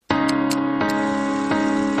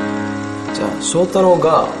翔太郎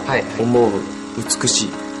が思う美しい、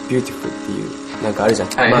ビューティフルっていうなんかあるじゃん、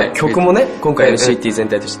まあ、曲もね今回の CT 全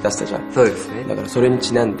体として出したじゃん。そうですね。だからそれに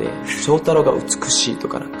ちなんで翔太郎が美しいと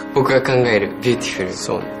かなんか僕が考えるビューティフル、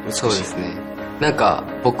そうですね。なんか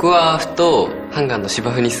僕はふとハンガーの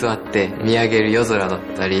芝生に座って見上げる夜空だっ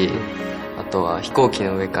たり、あとは飛行機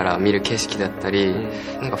の上から見る景色だったり、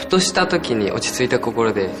なんかふとした時に落ち着いた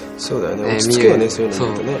心で、そうだよね、落ち着くよね、そういうの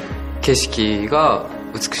見るとね。景色が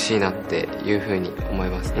美しいなっていう風に思い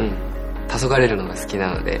ますね。黄昏れるのが好き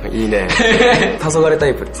なので。いいね。黄昏タ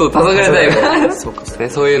イプ。そう、黄昏タイプ。そうですね。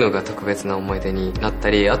そういうのが特別な思い出になった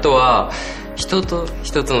り、あとは人と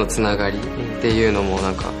人とのつながりっていうのもな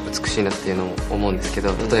んか美しいなっていうのも思うんですけど、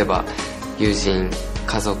例えば友人、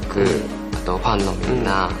家族、あとファンのみん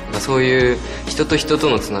な、そういう人と人と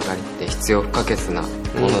のつながりって必要不可欠なも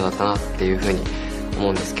のだったなっていう風に思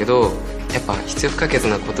うんですけど、やっぱ必要不可欠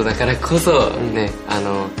なことだからこそね、な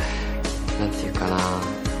んていうかな、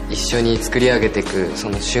一緒に作り上げていくそ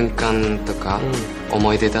の瞬間とか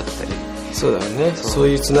思い出だったり、そうだよね、そう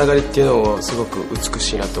いうつながりっていうのをすごく美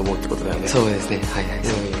しいなと思うってことだよね。そうですね、はいはい、そ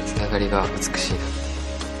ういうつながりが美しいなっ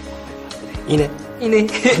ていいねいいね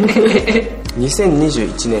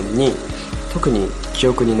2021年に特に記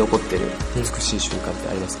憶に残ってる美しい瞬間って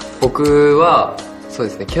ありますか？僕はそう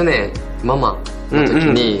ですね、去年ママの時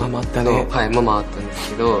に、ママあったね。はい、ママあったんです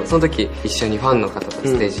けど、その時一緒にファンの方と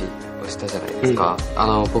ステージをしたじゃないですか。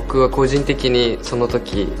僕は個人的にその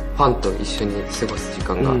時ファンと一緒に過ごす時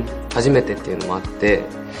間が初めてっていうのもあって、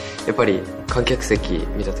やっぱり観客席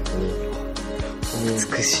見た時に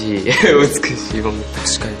美しい美しいもの。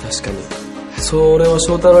確かに確かに、それは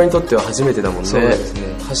翔太郎にとっては初めてだもんね。そうですね、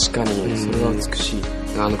確かにそれは美しい。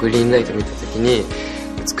グリーンライト見た時に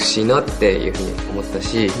美しいなっていうふうに思った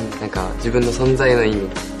し、なんか自分の存在の意味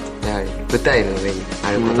がやはり舞台の上に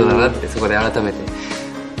あることだなってそこで改めて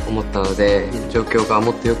思ったので、状況が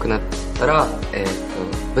もっと良くなったら、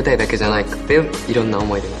舞台だけじゃなくていろんな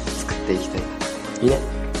思い出を作っていきたいなといいね、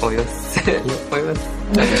思います思いま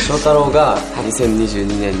す。翔太郎が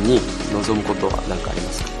2022年に望むことは何かあり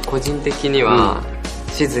ますか？個人的には、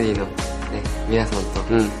シズニーの、ね、皆さんと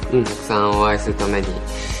たくさんお会いするために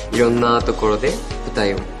いろんなところで舞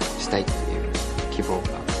台をしたいっていう希望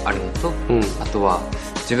があるのと、あとは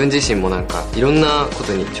自分自身もなんかいろんなこ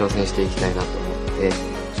とに挑戦していきたいなと思って、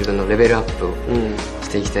自分のレベルアップをし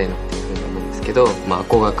ていきたいなっていうふうに思うんですけど、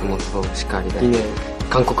語学もそうしかりだり、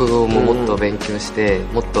韓国語ももっと勉強して、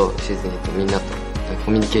もっとシズニーとみんなと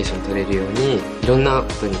コミュニケーション取れるようにいろんなこ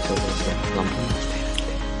とに挑戦して頑張っていきたいな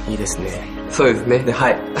って。いいですね。そうですね。で、は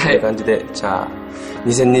い、という感じで、じゃあ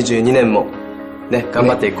2022年もね頑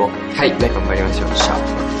張っていこう。はい、ね、頑張りましょう。シャー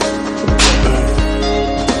プ